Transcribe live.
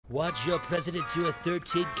Watch your president do a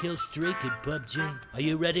 13-kill streak in PUBG. Are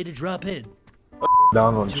you ready to drop in?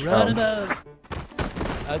 Down on Geronimo!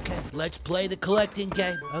 Okay, let's play the collecting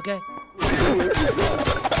game, okay?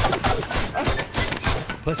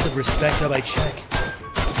 Put some respect on my check.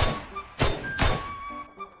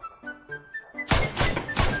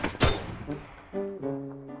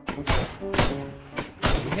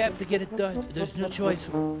 We have to get it done. There's no choice.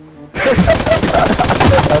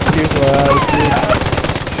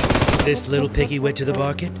 This little piggy went to the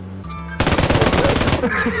market.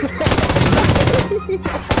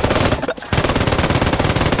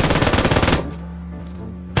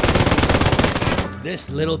 This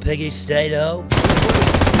little piggy stayed home.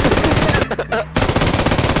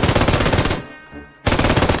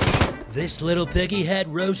 This little piggy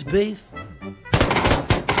had roast beef.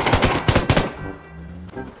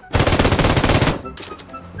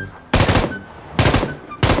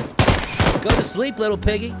 Go to sleep, little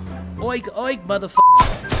piggy. Oink, oink, motherfucker.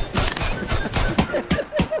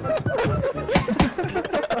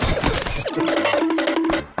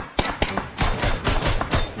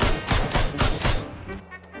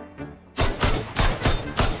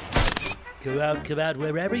 Come out,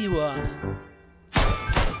 wherever you are.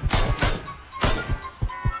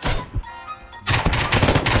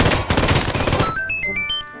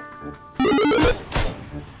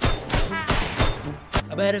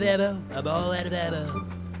 I'm out of ammo. I'm all out of ammo.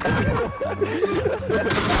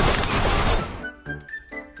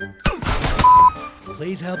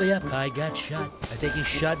 Please help me up. I got shot. I think he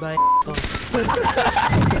shot my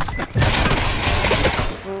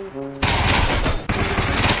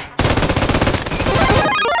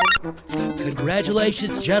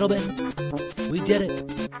Congratulations, gentlemen. We did it.